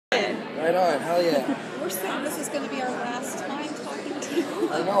Right on, hell yeah. We're saying this is going to be our last time talking to you.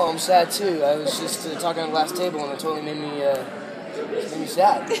 I know, I'm sad too. I was just talking at the last table and it totally made me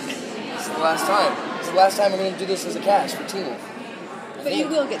sad. It's the last time. It's the last time we're going to do this as a cast for Tina. But you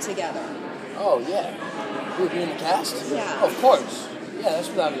will get together. Oh, yeah. You would be in the cast? Yeah. Oh, of course. Yeah, that's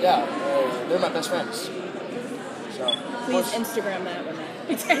without a doubt. They're my best friends. So, please Instagram that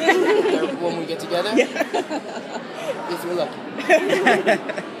when we get together? Yeah. If you're lucky.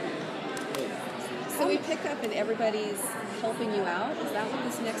 So we pick up and everybody's helping you out. Is that what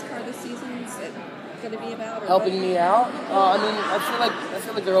this next part of the season is going to be about? Or helping me out? I mean, I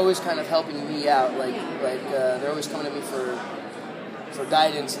feel like they're always kind of helping me out. They're always coming to me for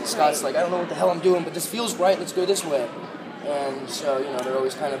guidance. And Scott's like, I don't know what the hell I'm doing, but this feels right. Let's go this way. And so they're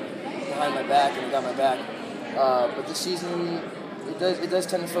always kind of behind my back and they got my back. But this season, it does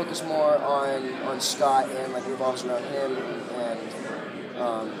tend to focus more on Scott and revolves around him and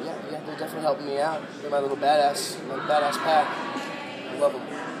they're definitely helping me out. They're my little badass pack. I love them.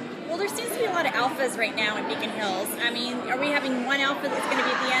 Well, there seems to be a lot of alphas right now in Beacon Hills. I mean, are we having one alpha that's going to be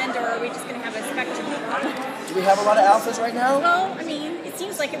at the end, or are we just going to have a spectrum? Do we have a lot of alphas right now? Well, I mean, it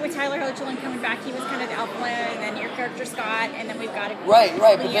seems like it with Tyler Hoechlin coming back, he was kind of the alpha, and then your character Scott, and then we've got Right,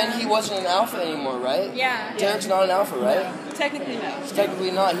 but then he wasn't an alpha anymore, right? Yeah. Derek's not an alpha, right? No. Technically, no.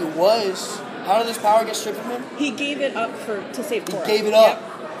 Technically not. He was. How did this power get stripped from him? He gave it up to save Cora. He gave it up. Yep.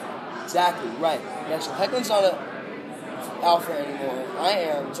 Exactly, right. Yeah, so Hecklin's not an alpha anymore. I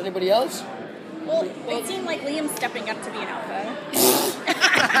am. Is anybody else? Well, it seemed like Liam's stepping up to be an alpha.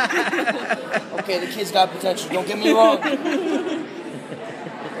 Okay, the kid's got potential. Don't get me wrong. There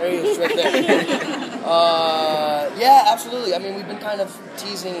he is, right there. Yeah, absolutely. I mean, we've been kind of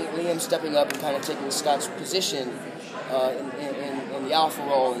teasing Liam stepping up and kind of taking Scott's position in the alpha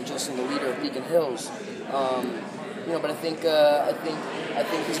role and just in the leader of Beacon Hills. But I think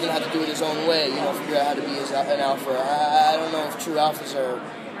he's gonna have to do it his own way. Figure out how to be an alpha. I don't know if true alphas are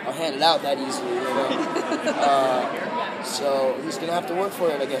handed out that easily. So he's gonna have to work for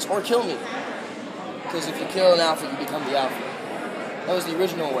it, I guess, or kill me. Because if you kill an alpha, you become the alpha. That was the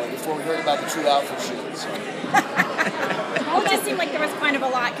original way before we heard about the true alpha shit. So. Well, it just seemed like there was kind of a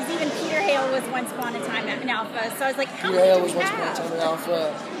lot, because even Peter Hale was once upon a time an alpha. So I was like, how many do we have? Peter Hale was once upon a time an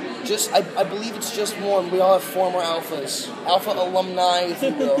alpha. I believe it's just one. We all have former alphas, alpha alumni, if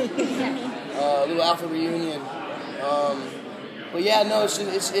you will. A little alpha reunion. But yeah, no, it's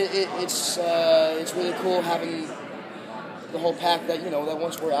really cool having the whole pack that that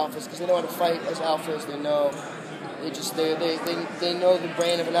once were alphas, because they know how to fight as alphas. They know they know the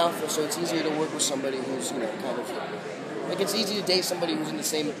brain of an alpha, so it's easier to work with somebody who's kind of it's easy to date somebody who's in the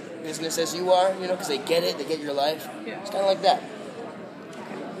same business as you are, because they get it, they get your life. Yeah. It's kind of like that.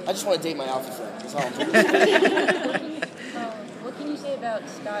 I just want to date my alpha friend. That's all I'm saying. What can you say about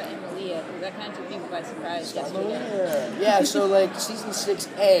Scott and Malia? Because that kind of took people by surprise yesterday. Yeah, so season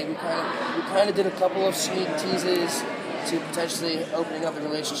 6A, we kind of did a couple of sneak teases to potentially opening up the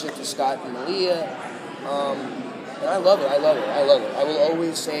relationship to Scott and Malia. And I love it. I will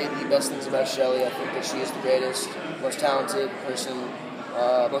always say the best things about Shelley. I think that she is the greatest, most talented person,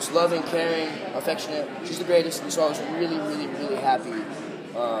 most loving, caring, affectionate. She's the greatest, and so I was really, really, really happy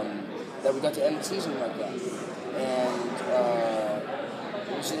that we got to end the season like that. And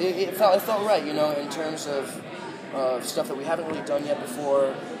it felt right, in terms of stuff that we haven't really done yet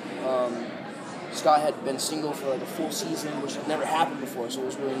before. Scott had been single for a full season, which had never happened before, so it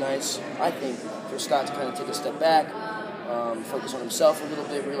was really nice, I think, for Scott to kind of take a step back, focus on himself a little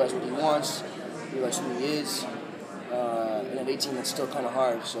bit, realize what he wants, realize who he is. And at 18, that's still kind of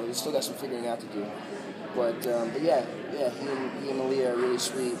hard, so he's still got some figuring out to do. But yeah, he and Malia are really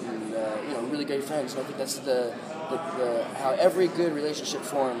sweet and really great friends. And I think that's the how every good relationship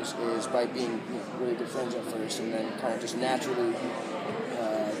forms is by being really good friends at first, and then kind of just naturally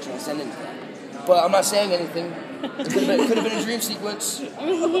transcend into that. But I'm not saying anything. It could have been a dream sequence.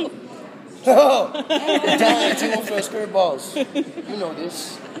 Oh, Team will throw skirt balls. You know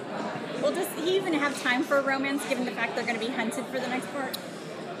this. Well, does he even have time for a romance, given the fact they're going to be hunted for the next part?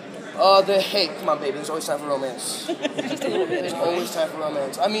 Hey, come on, baby. There's always time for romance. There's always time for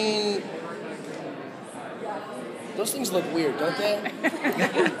romance. I mean, those things look weird, don't they?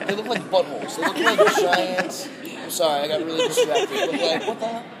 They look like buttholes. They look like giants. I'm sorry, I got really distracted. But what the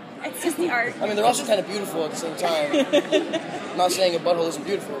hell? It's just the art. I mean, they're also kind of beautiful at the same time. I'm not saying a butthole isn't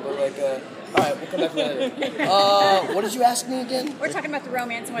beautiful, but alright, we'll come back later. What did you ask me again? We're talking about the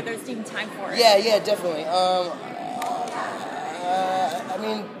romance and whether there's even time for it. Yeah, definitely. I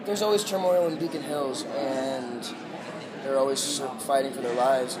mean, there's always turmoil in Beacon Hills, and they're always fighting for their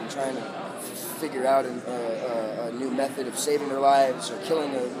lives and trying to figure out a new method of saving their lives or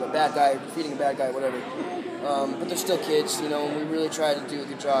killing a bad guy, or defeating a bad guy, whatever. But they're still kids, you know, and we really try to do a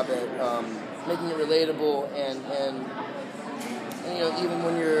good job at making it relatable and you know, even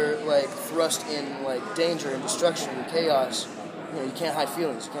when you're like thrust in like danger and destruction and chaos, you know, you can't hide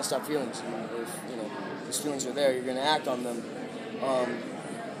feelings. You can't stop feelings. And if you know these feelings are there, you're going to act on them.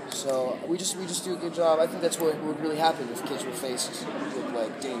 So we just do a good job. I think that's what would really happen if kids were faced with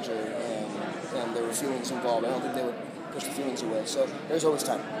like danger and there were feelings involved. I don't think they would push the feelings away. So there's always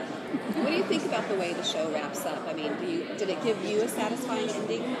time. What do you think about the way the show wraps up? I mean, did it give you a satisfying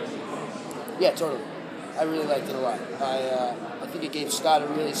ending? Yeah, totally. I really liked it a lot. I think it gave Scott a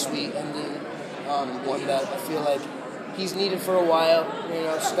really sweet ending, one that I feel like he's needed for a while. You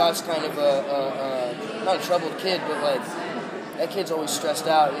know, Scott's kind of not a troubled kid, but like that kid's always stressed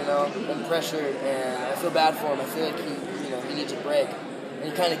out, you know, and pressured, and I feel bad for him. I feel like he needs a break, and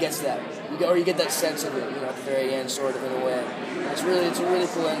he kind of gets that. You get that sense of it, you know, at the very end, sort of in a way. It's a really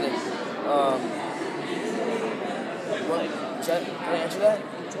cool ending. What? Can I answer that?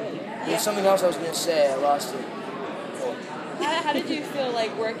 There's something else I was going to say. I lost it. How did you feel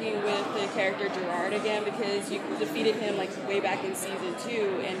like working with the character Gerard again? Because you defeated him like way back in season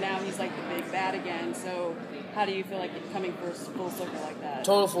 2, and now he's like the big bad again. So how do you feel like it's coming full circle like that?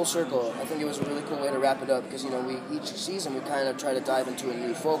 Total full circle. I think it was a really cool way to wrap it up because, you know, each season we kind of try to dive into a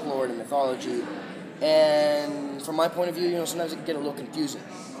new folklore and mythology. And from my point of view, you know, sometimes it can get a little confusing.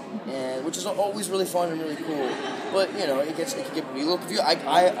 And which is always really fun and really cool, but you know it can get a little confusing.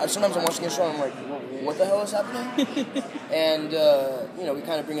 I sometimes I'm watching a show and I'm like, what the hell is happening? And you know, we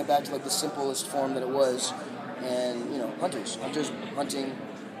kind of bring it back to like the simplest form that it was, and you know, hunters hunting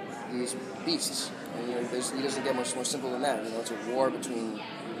these beasts. And, you know, it doesn't get much more simple than that. You know, it's a war between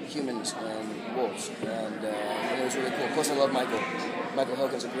humans and wolves, and it was really cool. Plus, I love Michael. Michael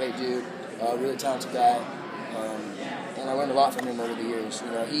Hogan's a great dude, really talented guy. And I learned a lot from him over the years.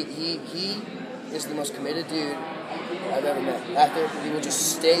 You know, he is the most committed dude I've ever met. After he will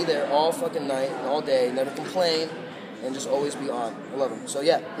just stay there all fucking night and all day, never complain, and just always be on. I love him. So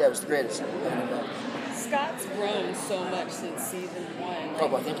yeah, it was the greatest. Scott's grown so much since season 1. Oh,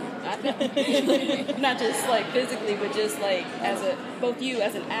 well, thank you. Not just like physically, but just like both you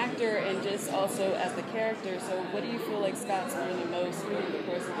as an actor and just also as the character. So what do you feel like Scott's learned the most through the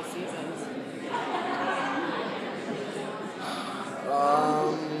course of the seasons?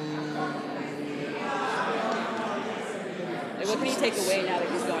 What can you take away now that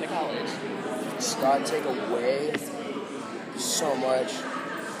he's going to college? Scott, take away so much.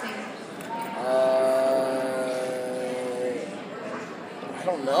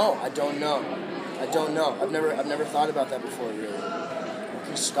 I don't know. I've never thought about that before, really. What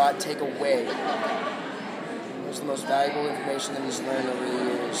can Scott take away? What's the most valuable information that he's learned over the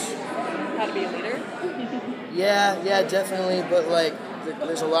years? How to be a leader? Yeah, definitely. But like,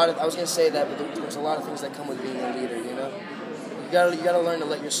 there's a lot of. I was gonna say that, but there's a lot of things that come with being a leader. You know, you gotta learn to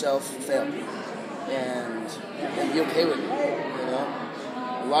let yourself fail, and be okay with it. You know,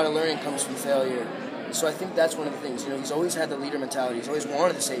 a lot of learning comes from failure. So I think that's one of the things. You know, he's always had the leader mentality. He's always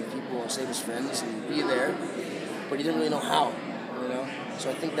wanted to save people and save his friends and be there, but he didn't really know how. You know, so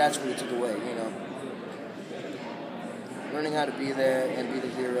I think that's what he took away. You know, learning how to be there and be the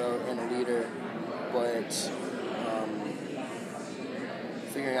hero and a leader, but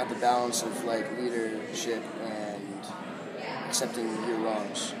figuring out the balance of like leadership and accepting your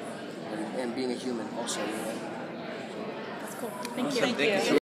wrongs and being a human also. You know? That's cool. Thank you.